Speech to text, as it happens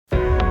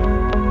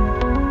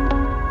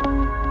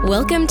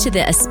Welcome to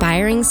the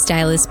Aspiring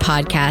Stylist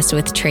podcast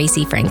with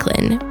Tracy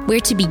Franklin, where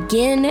to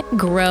begin,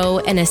 grow,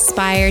 and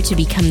aspire to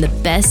become the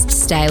best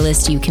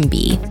stylist you can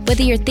be.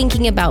 Whether you're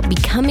thinking about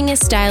becoming a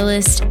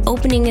stylist,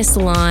 opening a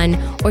salon,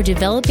 or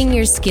developing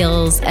your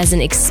skills as an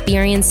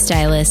experienced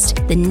stylist,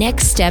 the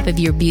next step of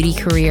your beauty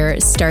career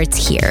starts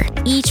here.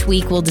 Each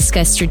week, we'll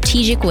discuss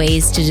strategic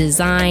ways to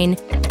design,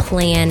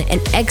 plan,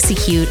 and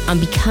execute on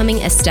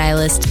becoming a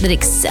stylist that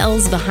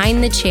excels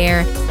behind the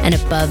chair and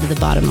above the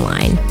bottom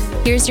line.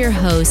 Here's your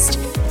host,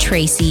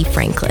 Tracy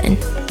Franklin.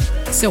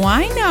 So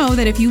I know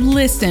that if you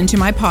listen to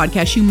my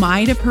podcast, you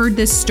might have heard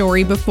this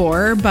story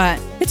before,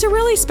 but it's a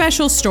really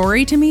special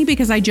story to me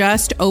because I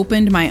just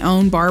opened my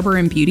own barber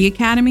and beauty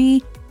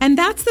academy. And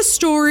that's the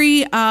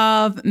story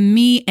of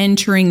me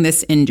entering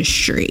this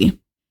industry.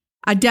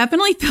 I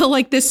definitely feel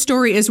like this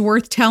story is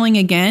worth telling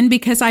again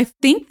because I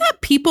think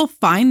that people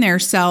find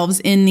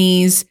themselves in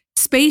these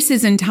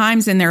spaces and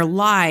times in their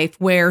life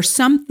where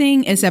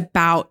something is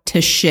about to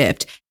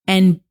shift.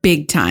 And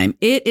big time.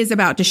 It is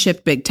about to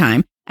shift big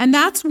time. And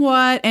that's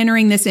what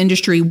entering this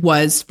industry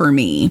was for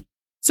me.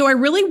 So I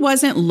really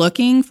wasn't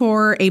looking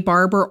for a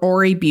barber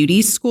or a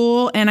beauty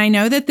school. And I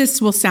know that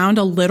this will sound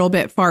a little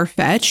bit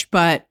far-fetched,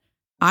 but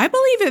I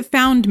believe it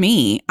found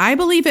me. I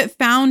believe it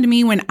found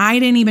me when I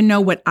didn't even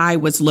know what I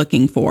was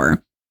looking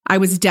for. I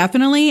was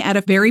definitely at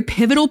a very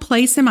pivotal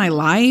place in my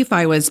life.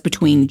 I was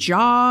between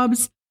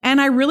jobs. And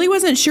I really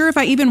wasn't sure if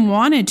I even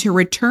wanted to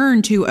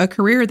return to a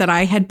career that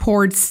I had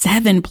poured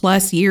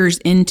 7+ years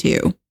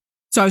into.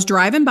 So I was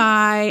driving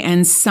by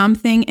and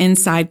something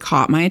inside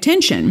caught my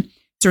attention. So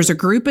there's a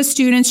group of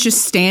students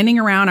just standing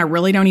around. I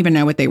really don't even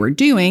know what they were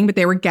doing, but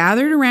they were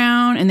gathered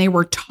around and they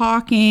were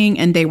talking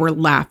and they were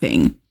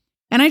laughing.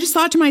 And I just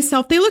thought to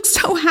myself, they look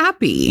so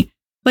happy.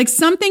 Like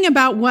something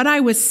about what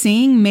I was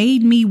seeing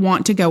made me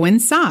want to go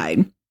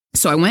inside.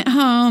 So I went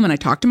home and I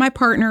talked to my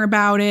partner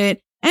about it.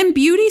 And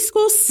beauty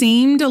school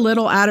seemed a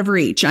little out of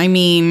reach. I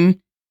mean,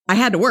 I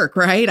had to work,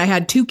 right? I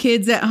had 2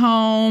 kids at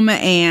home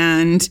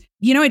and,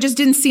 it just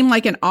didn't seem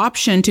like an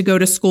option to go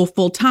to school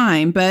full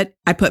time. But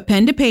I put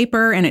pen to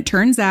paper and it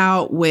turns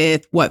out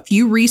with what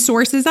few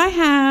resources I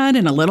had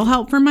and a little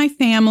help from my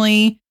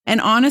family and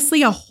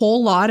honestly, a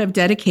whole lot of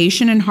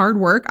dedication and hard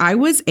work, I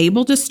was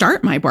able to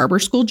start my barber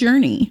school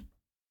journey.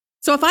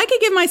 So if I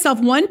could give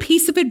myself one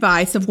piece of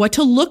advice of what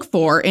to look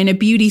for in a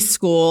beauty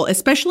school,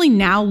 especially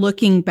now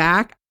looking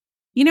back,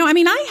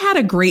 I had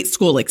a great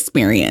school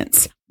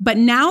experience, but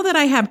now that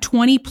I have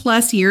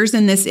 20+ years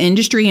in this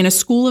industry in a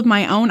school of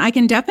my own, I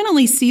can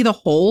definitely see the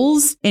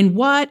holes in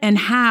what and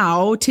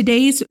how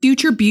today's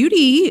future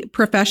beauty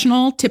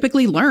professional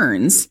typically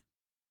learns.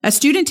 A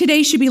student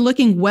today should be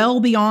looking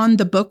well beyond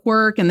the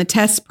bookwork and the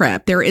test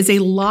prep. There is a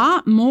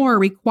lot more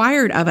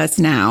required of us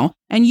now,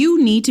 and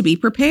you need to be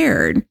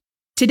prepared.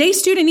 Today's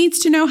student needs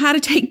to know how to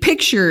take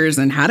pictures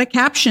and how to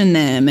caption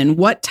them and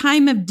what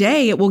time of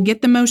day it will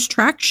get the most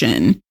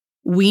traction.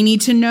 We need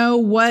to know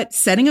what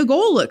setting a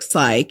goal looks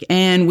like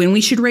and when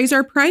we should raise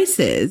our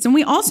prices. And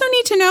we also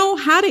need to know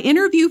how to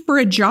interview for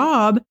a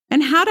job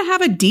and how to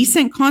have a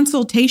decent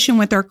consultation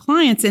with our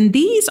clients. And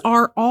these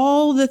are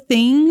all the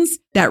things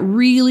that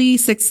really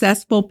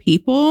successful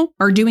people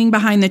are doing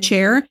behind the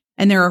chair.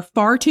 And there are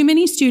far too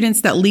many students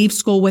that leave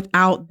school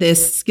without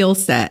this skill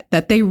set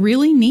that they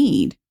really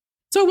need.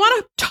 So I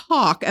want to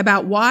talk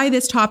about why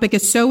this topic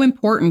is so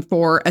important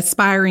for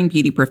aspiring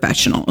beauty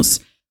professionals.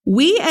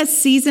 We as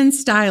seasoned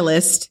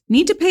stylists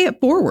need to pay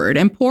it forward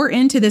and pour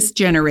into this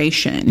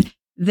generation.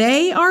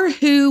 They are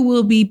who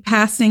we'll be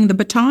passing the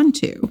baton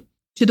to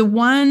the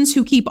ones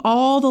who keep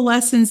all the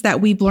lessons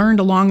that we've learned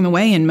along the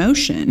way in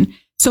motion.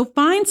 So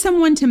find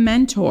someone to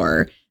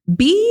mentor.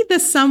 Be the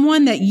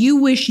someone that you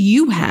wish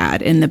you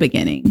had in the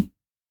beginning.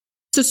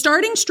 So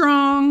starting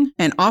strong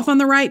and off on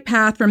the right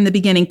path from the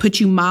beginning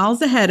puts you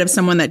miles ahead of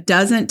someone that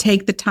doesn't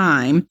take the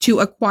time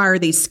to acquire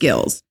these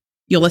skills.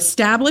 You'll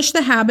establish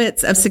the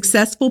habits of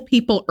successful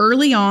people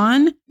early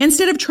on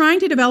instead of trying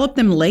to develop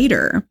them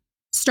later.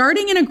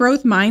 Starting in a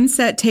growth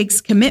mindset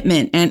takes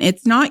commitment, and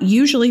it's not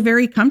usually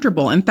very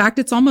comfortable. In fact,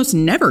 it's almost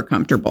never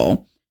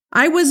comfortable.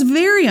 I was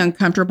very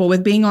uncomfortable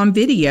with being on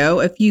video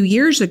a few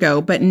years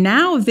ago, but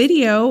now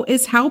video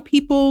is how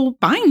people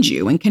find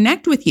you and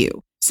connect with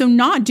you. So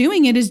not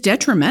doing it is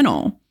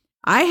detrimental.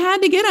 I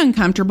had to get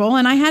uncomfortable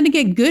and I had to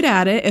get good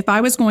at it if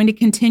I was going to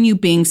continue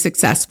being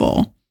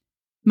successful.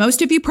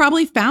 Most of you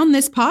probably found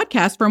this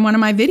podcast from one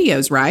of my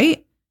videos,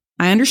 right?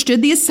 I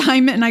understood the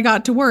assignment and I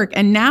got to work,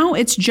 and now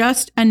it's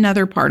just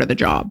another part of the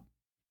job.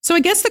 So I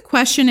guess the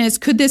question is,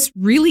 could this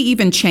really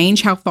even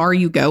change how far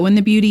you go in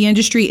the beauty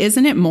industry?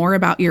 Isn't it more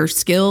about your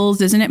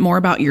skills? Isn't it more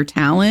about your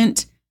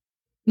talent?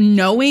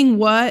 Knowing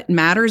what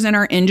matters in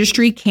our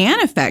industry can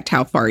affect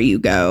how far you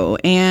go.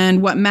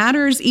 And what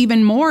matters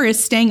even more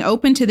is staying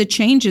open to the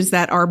changes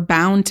that are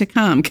bound to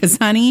come, because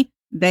honey,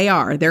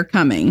 they're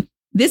coming.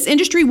 This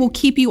industry will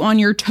keep you on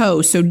your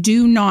toes, so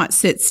do not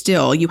sit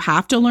still. You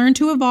have to learn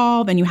to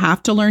evolve and you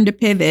have to learn to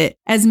pivot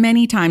as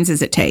many times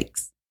as it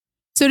takes.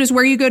 So does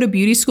where you go to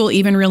beauty school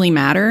even really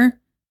matter?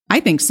 I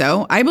think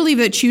so. I believe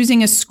that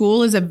choosing a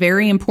school is a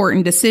very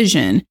important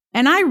decision.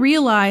 And I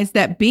realize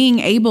that being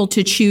able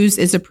to choose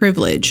is a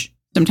privilege.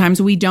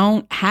 Sometimes we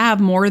don't have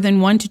more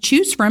than one to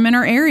choose from in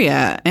our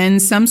area,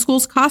 and some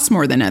schools cost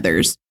more than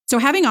others. So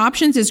having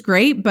options is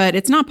great, but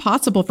it's not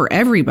possible for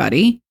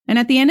everybody. And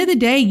at the end of the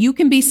day, you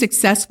can be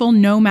successful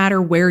no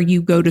matter where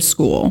you go to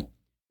school.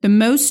 The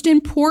most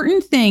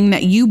important thing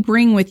that you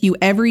bring with you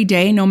every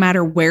day, no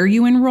matter where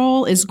you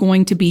enroll, is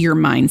going to be your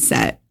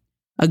mindset.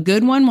 A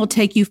good one will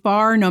take you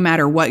far no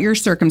matter what your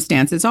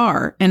circumstances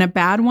are, and a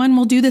bad one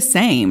will do the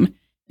same.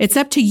 It's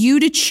up to you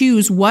to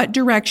choose what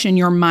direction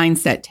your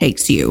mindset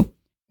takes you.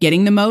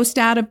 Getting the most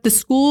out of the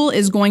school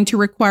is going to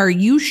require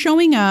you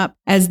showing up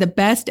as the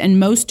best and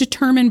most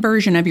determined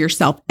version of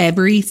yourself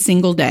every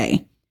single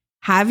day.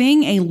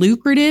 Having a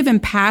lucrative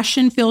and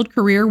passion-filled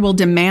career will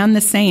demand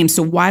the same,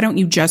 so why don't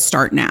you just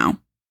start now?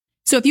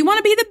 So if you want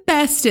to be the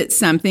best at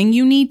something,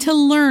 you need to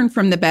learn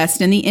from the best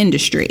in the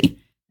industry.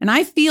 And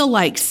I feel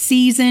like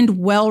seasoned,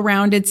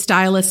 well-rounded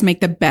stylists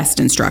make the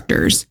best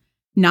instructors.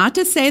 Not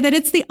to say that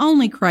it's the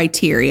only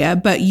criteria,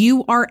 but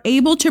you are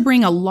able to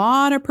bring a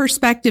lot of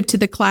perspective to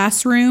the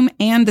classroom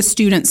and the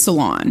student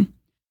salon.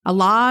 A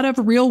lot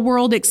of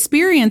real-world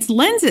experience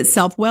lends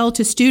itself well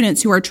to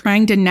students who are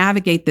trying to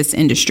navigate this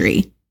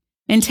industry.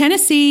 In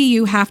Tennessee,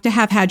 you have to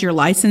have had your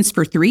license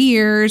for 3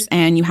 years,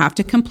 and you have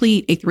to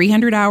complete a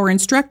 300-hour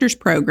instructor's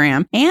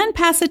program and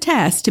pass a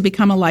test to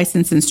become a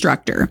licensed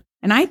instructor.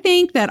 And I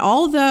think that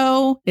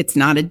although it's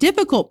not a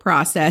difficult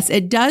process,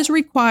 it does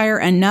require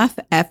enough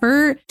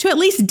effort to at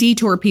least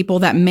detour people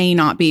that may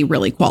not be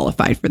really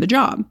qualified for the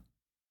job.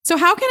 So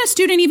how can a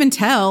student even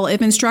tell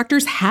if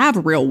instructors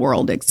have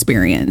real-world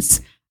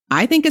experience?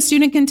 I think a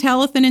student can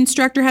tell if an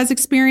instructor has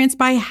experience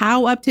by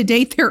how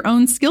up-to-date their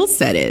own skill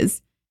set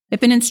is.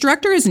 If an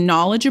instructor is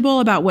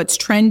knowledgeable about what's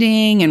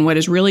trending and what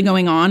is really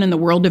going on in the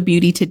world of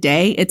beauty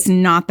today, it's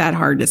not that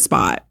hard to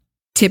spot.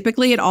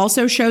 Typically, it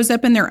also shows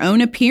up in their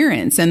own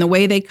appearance and the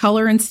way they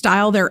color and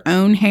style their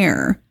own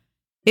hair.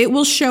 It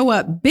will show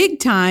up big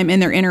time in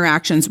their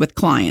interactions with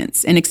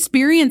clients. An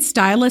experienced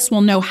stylist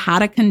will know how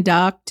to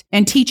conduct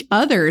and teach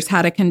others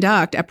how to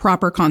conduct a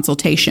proper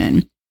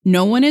consultation.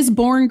 No one is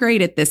born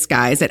great at this,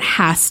 guys. It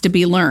has to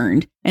be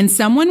learned. And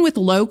someone with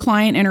low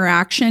client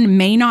interaction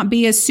may not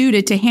be as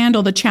suited to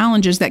handle the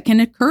challenges that can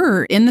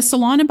occur in the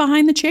salon and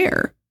behind the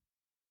chair.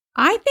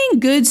 I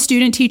think good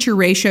student-teacher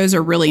ratios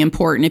are really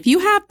important. If you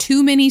have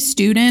too many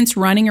students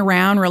running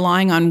around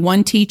relying on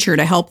one teacher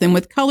to help them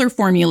with color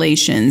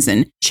formulations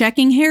and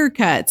checking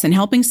haircuts and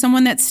helping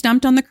someone that's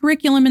stumped on the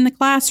curriculum in the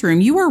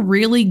classroom, you are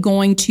really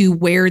going to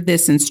wear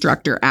this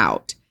instructor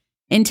out.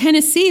 In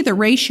Tennessee, the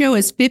ratio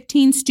is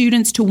 15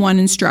 students to 1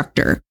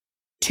 instructor.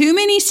 Too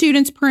many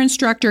students per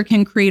instructor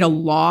can create a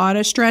lot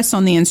of stress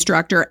on the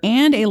instructor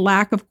and a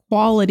lack of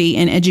quality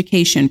in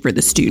education for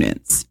the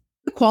students.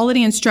 A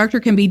quality instructor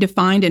can be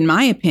defined, in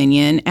my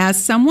opinion,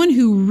 as someone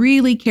who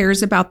really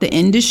cares about the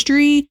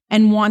industry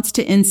and wants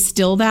to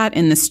instill that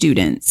in the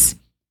students.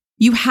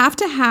 You have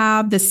to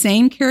have the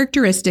same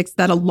characteristics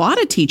that a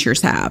lot of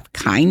teachers have: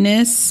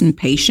 kindness and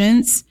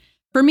patience.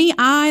 For me,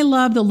 I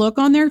love the look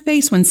on their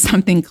face when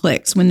something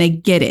clicks, when they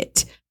get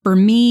it. For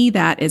me,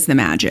 that is the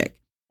magic.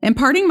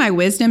 Imparting my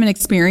wisdom and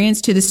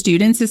experience to the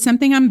students is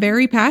something I'm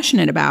very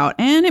passionate about,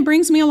 and it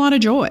brings me a lot of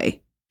joy.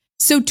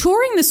 So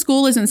touring the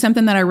school isn't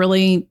something that I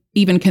really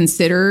even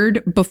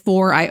considered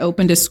before I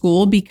opened a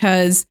school,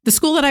 because the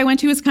school that I went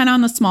to was kind of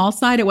on the small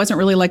side. It wasn't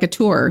really like a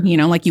tour,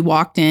 like you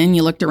walked in,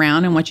 you looked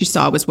around, and what you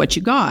saw was what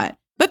you got.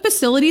 But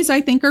facilities,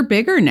 I think, are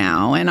bigger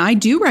now, and I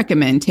do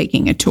recommend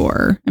taking a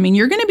tour. I mean,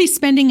 you're going to be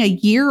spending a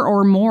year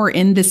or more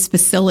in this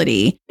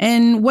facility,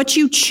 and what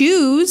you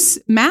choose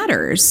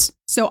matters.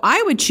 So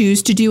I would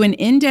choose to do an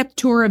in-depth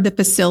tour of the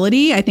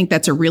facility. I think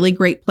that's a really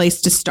great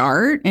place to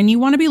start. And you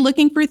want to be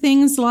looking for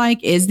things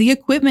like, is the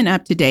equipment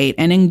up to date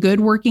and in good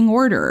working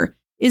order?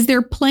 Is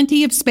there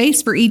plenty of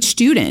space for each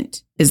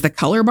student? Is the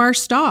color bar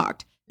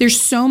stocked?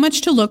 There's so much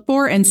to look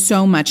for and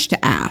so much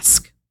to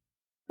ask.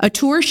 A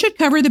tour should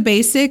cover the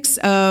basics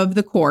of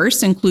the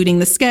course, including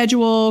the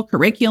schedule,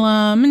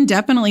 curriculum, and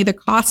definitely the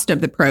cost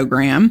of the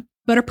program.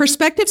 But a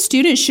prospective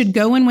student should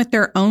go in with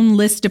their own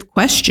list of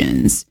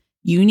questions.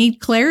 You need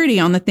clarity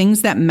on the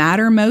things that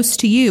matter most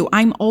to you.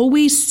 I'm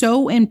always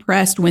so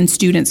impressed when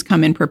students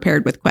come in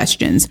prepared with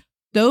questions.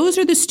 Those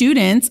are the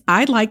students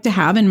I'd like to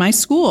have in my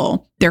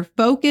school. They're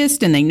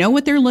focused and they know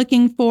what they're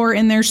looking for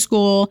in their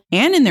school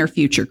and in their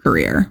future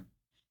career.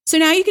 So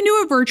now you can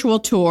do a virtual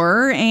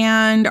tour,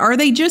 and are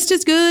they just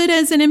as good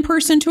as an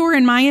in-person tour?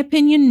 In my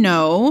opinion,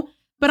 no.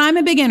 But I'm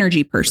a big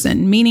energy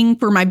person, meaning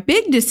for my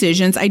big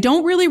decisions, I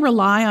don't really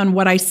rely on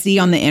what I see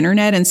on the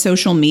internet and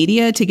social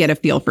media to get a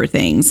feel for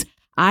things.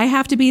 I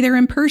have to be there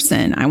in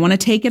person. I want to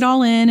take it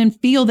all in and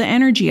feel the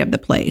energy of the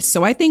place.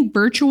 So I think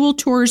virtual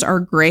tours are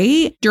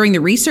great during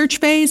the research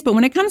phase, but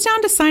when it comes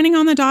down to signing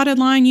on the dotted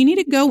line, you need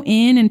to go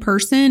in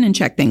person and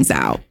check things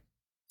out.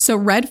 So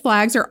red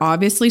flags are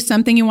obviously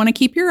something you want to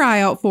keep your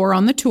eye out for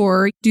on the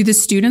tour. Do the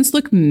students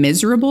look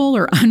miserable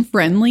or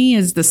unfriendly?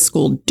 Is the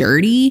school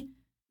dirty?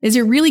 Is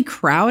it really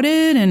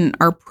crowded? And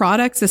are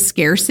products a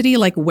scarcity?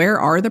 Like, where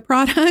are the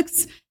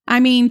products? I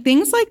mean,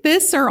 things like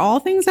this are all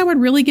things that would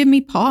really give me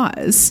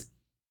pause.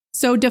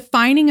 So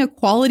defining a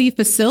quality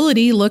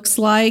facility looks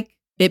like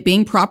it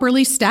being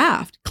properly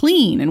staffed,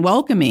 clean and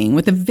welcoming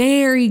with a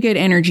very good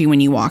energy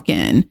when you walk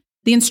in.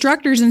 The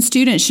instructors and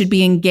students should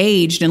be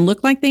engaged and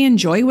look like they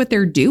enjoy what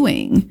they're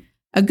doing.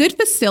 A good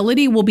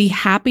facility will be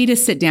happy to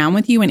sit down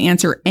with you and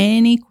answer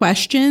any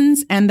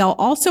questions, and they'll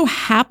also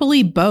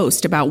happily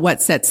boast about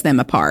what sets them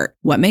apart,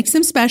 what makes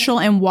them special,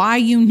 and why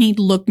you need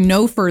look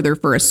no further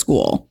for a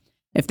school.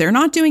 If they're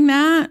not doing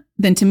that,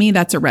 then to me,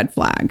 that's a red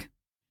flag.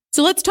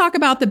 So let's talk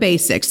about the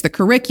basics, the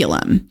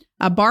curriculum.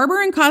 A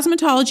barber and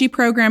cosmetology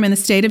program in the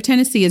state of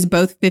Tennessee is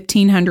both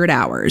 1,500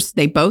 hours.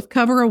 They both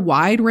cover a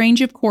wide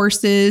range of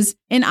courses.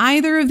 In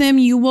either of them,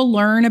 you will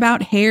learn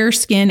about hair,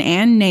 skin,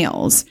 and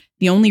nails.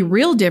 The only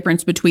real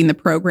difference between the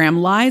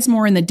program lies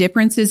more in the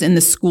differences in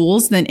the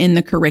schools than in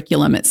the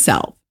curriculum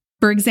itself.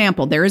 For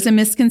example, there is a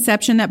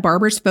misconception that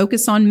barbers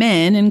focus on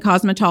men and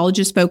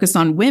cosmetologists focus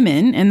on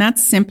women, and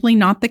that's simply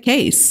not the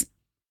case.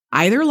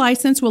 Either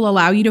license will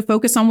allow you to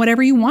focus on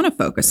whatever you want to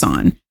focus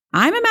on.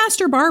 I'm a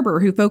master barber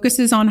who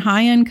focuses on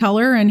high-end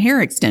color and hair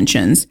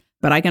extensions,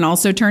 but I can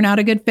also turn out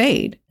a good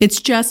fade.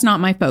 It's just not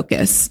my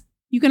focus.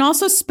 You can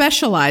also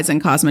specialize in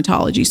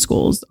cosmetology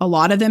schools. A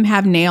lot of them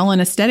have nail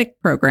and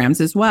aesthetic programs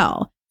as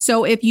well.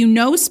 So if you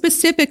know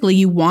specifically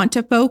you want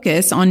to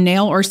focus on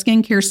nail or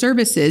skincare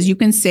services, you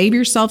can save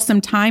yourself some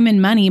time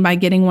and money by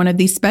getting one of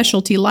these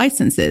specialty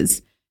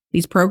licenses.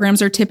 These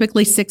programs are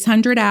typically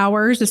 600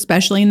 hours,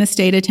 especially in the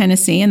state of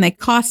Tennessee, and they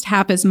cost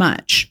half as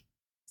much.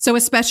 So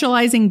is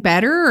specializing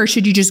better, or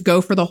should you just go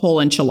for the whole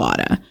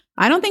enchilada?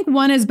 I don't think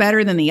one is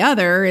better than the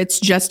other. It's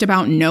just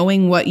about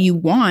knowing what you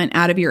want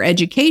out of your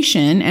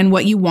education and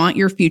what you want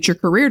your future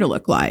career to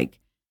look like.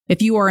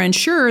 If you are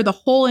unsure, the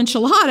whole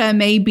enchilada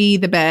may be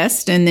the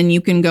best, and then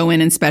you can go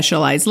in and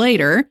specialize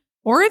later.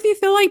 Or if you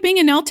feel like being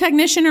a nail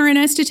technician or an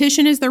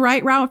esthetician is the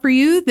right route for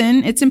you,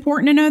 then it's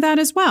important to know that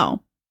as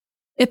well.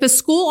 If a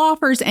school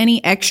offers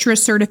any extra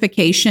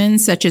certifications,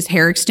 such as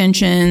hair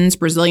extensions,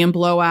 Brazilian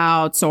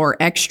blowouts, or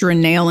extra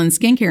nail and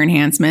skincare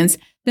enhancements,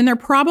 then they're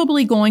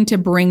probably going to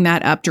bring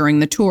that up during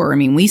the tour. I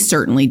mean, we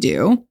certainly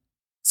do.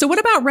 So what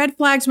about red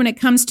flags when it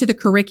comes to the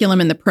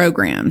curriculum and the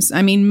programs?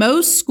 I mean,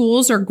 most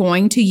schools are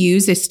going to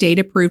use a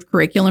state-approved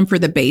curriculum for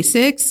the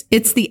basics.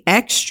 It's the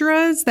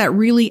extras that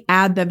really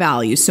add the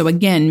value. So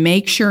again,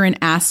 make sure and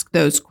ask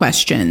those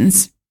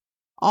questions.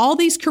 All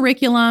these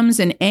curriculums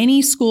and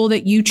any school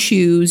that you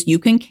choose, you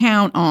can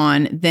count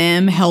on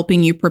them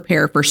helping you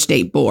prepare for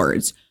state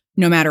boards.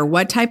 No matter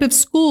what type of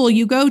school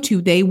you go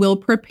to, they will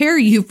prepare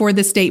you for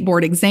the state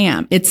board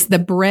exam. It's the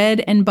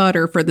bread and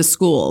butter for the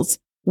schools.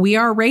 We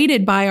are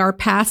rated by our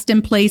passed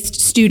and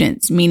placed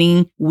students,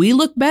 meaning we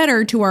look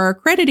better to our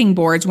accrediting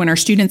boards when our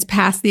students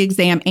pass the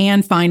exam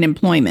and find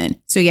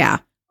employment. So yeah,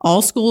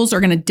 all schools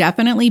are going to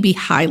definitely be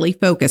highly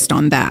focused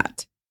on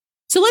that.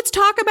 So let's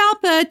talk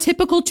about the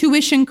typical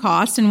tuition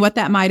costs and what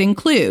that might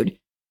include.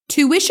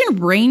 Tuition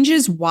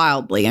ranges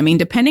wildly. I mean,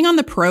 depending on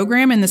the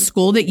program and the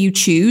school that you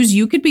choose,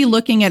 you could be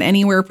looking at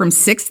anywhere from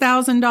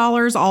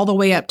 $6,000 all the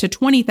way up to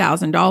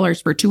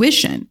 $20,000 for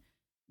tuition.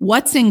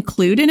 What's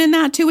included in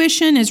that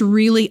tuition is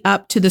really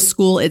up to the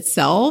school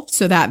itself,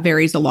 so that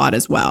varies a lot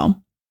as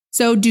well.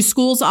 So do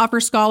schools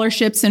offer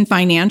scholarships and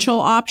financial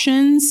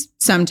options?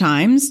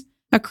 Sometimes.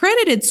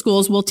 Accredited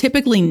schools will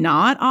typically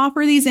not offer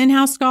these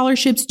in-house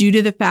scholarships due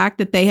to the fact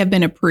that they have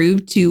been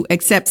approved to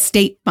accept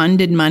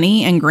state-funded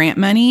money and grant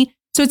money,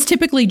 so it's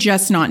typically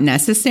just not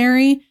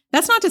necessary.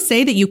 That's not to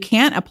say that you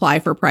can't apply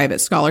for private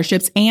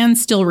scholarships and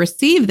still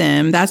receive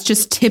them. That's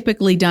just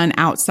typically done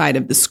outside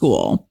of the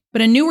school.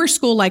 But a newer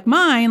school like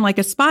mine, like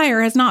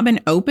Aspire, has not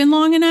been open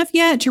long enough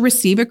yet to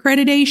receive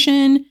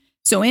accreditation.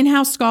 So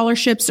in-house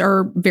scholarships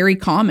are very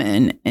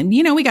common. And,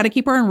 we got to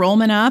keep our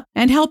enrollment up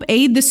and help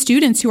aid the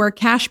students who are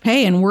cash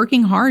pay and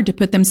working hard to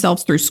put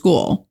themselves through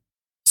school.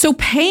 So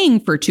paying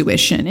for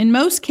tuition, in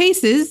most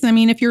cases,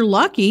 if you're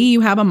lucky,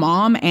 you have a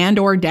mom and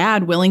or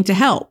dad willing to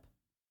help.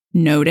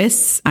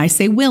 Notice I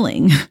say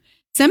willing.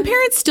 Some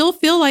parents still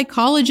feel like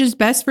college is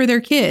best for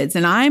their kids,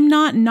 and I'm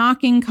not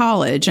knocking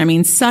college.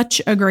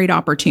 Such a great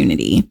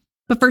opportunity.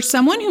 But for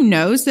someone who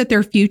knows that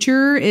their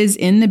future is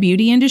in the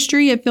beauty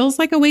industry, it feels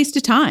like a waste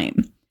of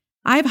time.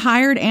 I've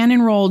hired and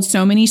enrolled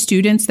so many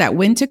students that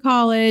went to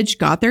college,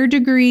 got their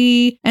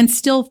degree, and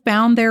still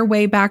found their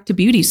way back to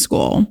beauty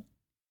school.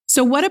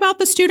 So what about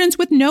the students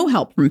with no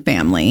help from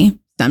family?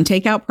 Some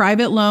take out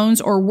private loans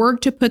or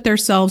work to put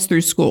themselves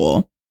through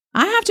school.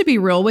 I have to be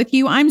real with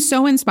you. I'm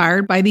so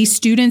inspired by these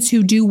students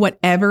who do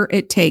whatever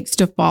it takes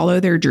to follow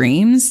their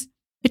dreams.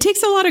 It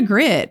takes a lot of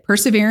grit,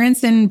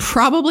 perseverance, and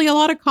probably a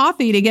lot of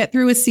coffee to get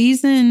through a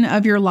season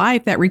of your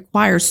life that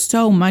requires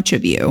so much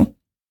of you.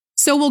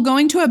 So will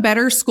going to a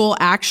better school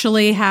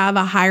actually have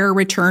a higher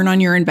return on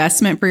your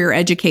investment for your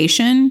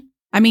education?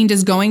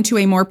 Does going to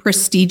a more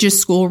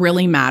prestigious school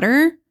really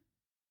matter?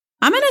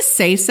 I'm going to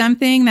say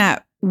something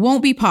that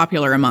won't be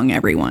popular among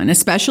everyone,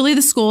 especially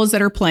the schools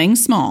that are playing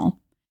small.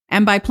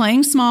 And by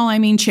playing small, I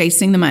mean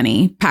chasing the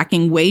money,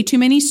 packing way too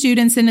many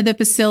students into the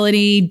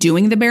facility,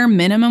 doing the bare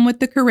minimum with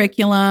the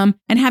curriculum,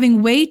 and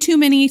having way too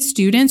many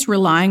students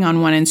relying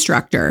on one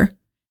instructor.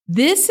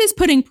 This is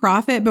putting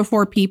profit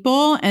before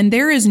people, and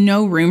there is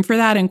no room for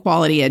that in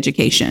quality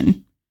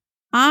education.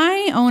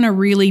 I own a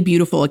really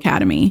beautiful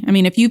academy. I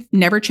mean, if you've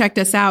never checked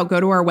us out, go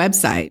to our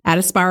website at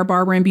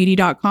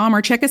aspirebarberandbeauty.com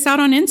or check us out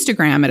on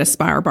Instagram at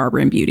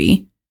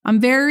aspirebarberandbeauty. I'm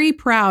very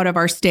proud of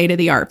our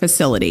state-of-the-art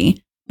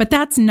facility, but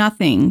that's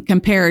nothing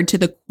compared to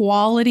the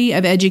quality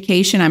of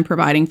education I'm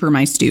providing for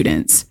my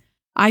students.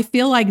 I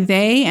feel like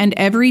they and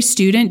every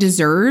student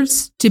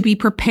deserves to be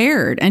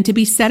prepared and to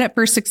be set up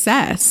for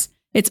success.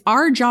 It's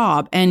our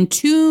job, and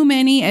too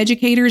many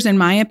educators, in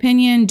my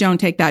opinion, don't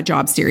take that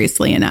job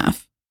seriously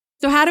enough.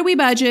 So how do we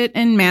budget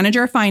and manage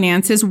our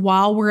finances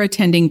while we're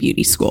attending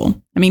beauty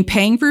school? I mean,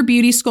 paying for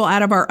beauty school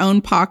out of our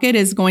own pocket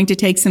is going to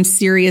take some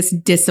serious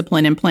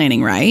discipline and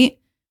planning, right?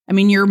 I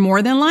mean, you're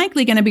more than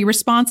likely going to be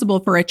responsible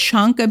for a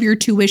chunk of your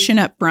tuition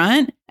up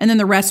front, and then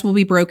the rest will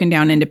be broken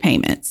down into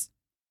payments.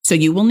 So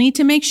you will need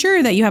to make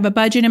sure that you have a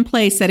budget in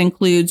place that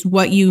includes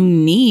what you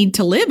need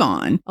to live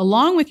on,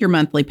 along with your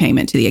monthly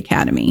payment to the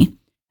academy.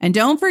 And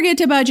don't forget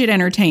to budget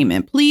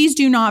entertainment. Please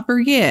do not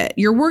forget.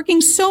 You're working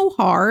so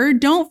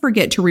hard. Don't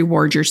forget to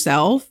reward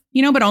yourself,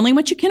 but only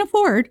what you can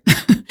afford.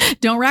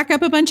 Don't rack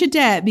up a bunch of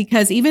debt,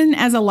 because even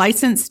as a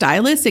licensed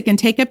stylist, it can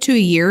take up to a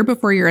year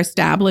before you're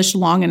established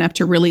long enough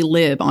to really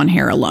live on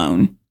hair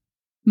alone.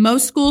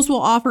 Most schools will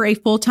offer a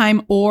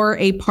full-time or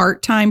a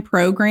part-time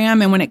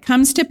program. And when it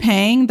comes to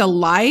paying, the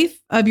life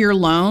of your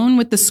loan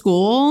with the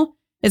school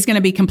is going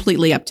to be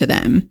completely up to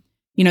them.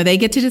 They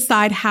get to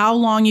decide how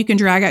long you can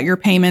drag out your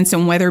payments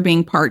and whether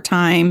being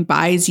part-time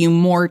buys you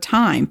more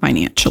time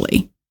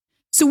financially.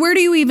 So where do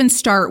you even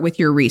start with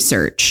your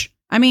research?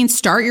 I mean,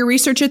 start your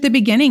research at the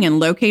beginning and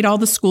locate all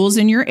the schools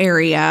in your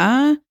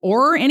area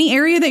or any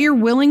area that you're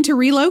willing to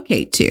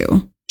relocate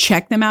to.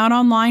 Check them out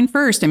online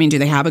first. I mean, do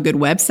they have a good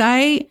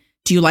website?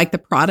 Do you like the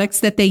products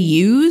that they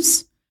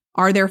use?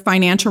 Are their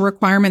financial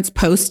requirements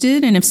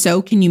posted? And if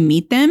so, can you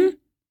meet them?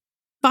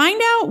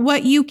 Find out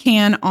what you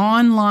can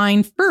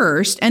online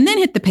first and then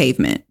hit the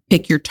pavement.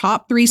 Pick your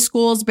top 3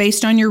 schools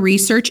based on your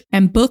research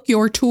and book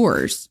your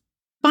tours.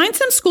 Find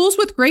some schools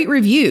with great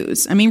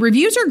reviews. I mean,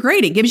 reviews are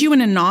great. It gives you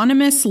an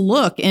anonymous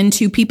look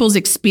into people's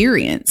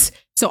experience.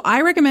 So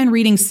I recommend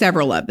reading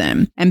several of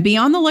them, and be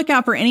on the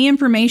lookout for any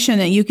information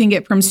that you can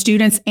get from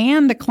students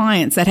and the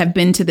clients that have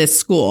been to this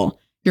school.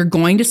 You're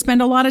going to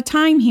spend a lot of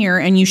time here,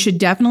 and you should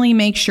definitely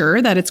make sure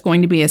that it's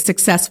going to be a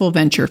successful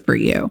venture for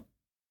you.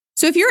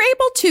 So if you're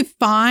able to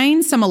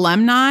find some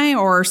alumni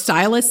or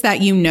stylists that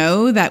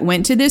that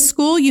went to this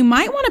school, you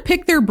might want to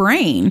pick their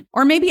brain,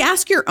 or maybe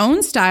ask your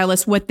own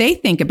stylist what they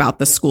think about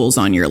the schools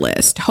on your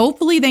list.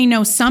 Hopefully they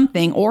know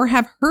something or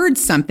have heard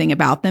something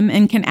about them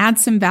and can add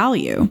some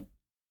value.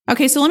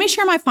 Okay, so let me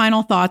share my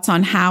final thoughts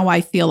on how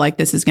I feel like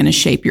this is going to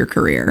shape your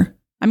career.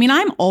 I mean,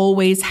 I'm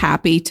always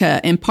happy to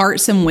impart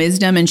some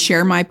wisdom and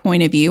share my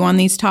point of view on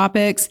these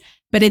topics.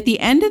 But at the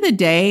end of the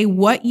day,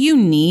 what you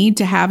need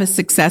to have a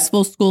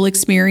successful school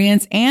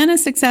experience and a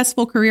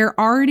successful career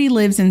already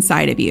lives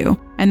inside of you.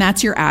 And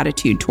that's your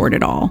attitude toward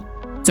it all.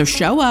 So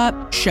show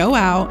up, show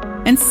out,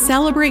 and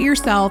celebrate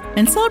yourself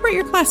and celebrate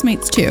your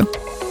classmates too.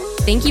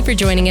 Thank you for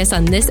joining us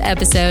on this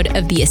episode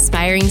of the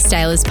Aspiring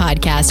Stylist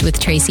Podcast with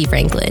Tracy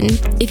Franklin.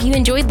 If you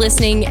enjoyed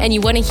listening and you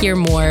want to hear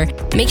more,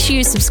 make sure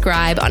you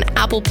subscribe on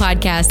Apple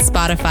Podcasts,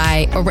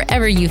 Spotify, or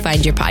wherever you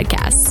find your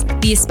podcasts.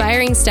 The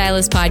Aspiring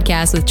Stylist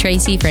Podcast with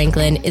Tracy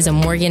Franklin is a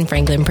Morgan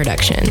Franklin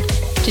production.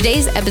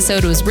 Today's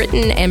episode was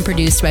written and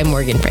produced by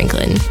Morgan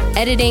Franklin.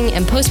 Editing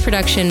and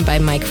post-production by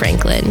Mike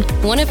Franklin.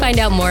 Want to find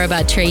out more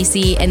about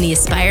Tracy and the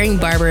Aspiring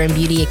Barber and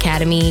Beauty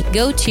Academy?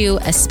 Go to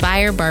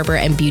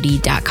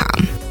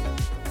aspirebarberandbeauty.com.